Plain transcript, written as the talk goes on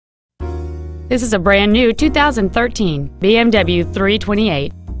This is a brand new 2013 BMW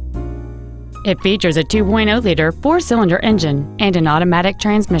 328. It features a 2.0-liter four-cylinder engine and an automatic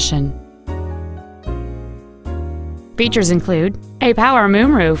transmission. Features include a power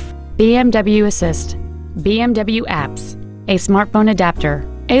moonroof, BMW Assist, BMW apps, a smartphone adapter,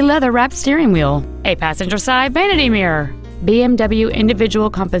 a leather-wrapped steering wheel, a passenger-side vanity mirror, BMW individual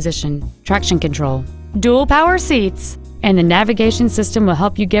composition, traction control, dual power seats, and the navigation system will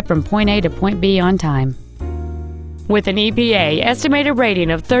help you get from point A to point B on time. With an EPA estimated rating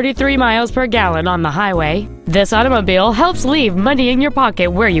of 33 miles per gallon on the highway, this automobile helps leave money in your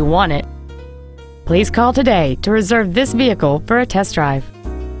pocket where you want it. Please call today to reserve this vehicle for a test drive.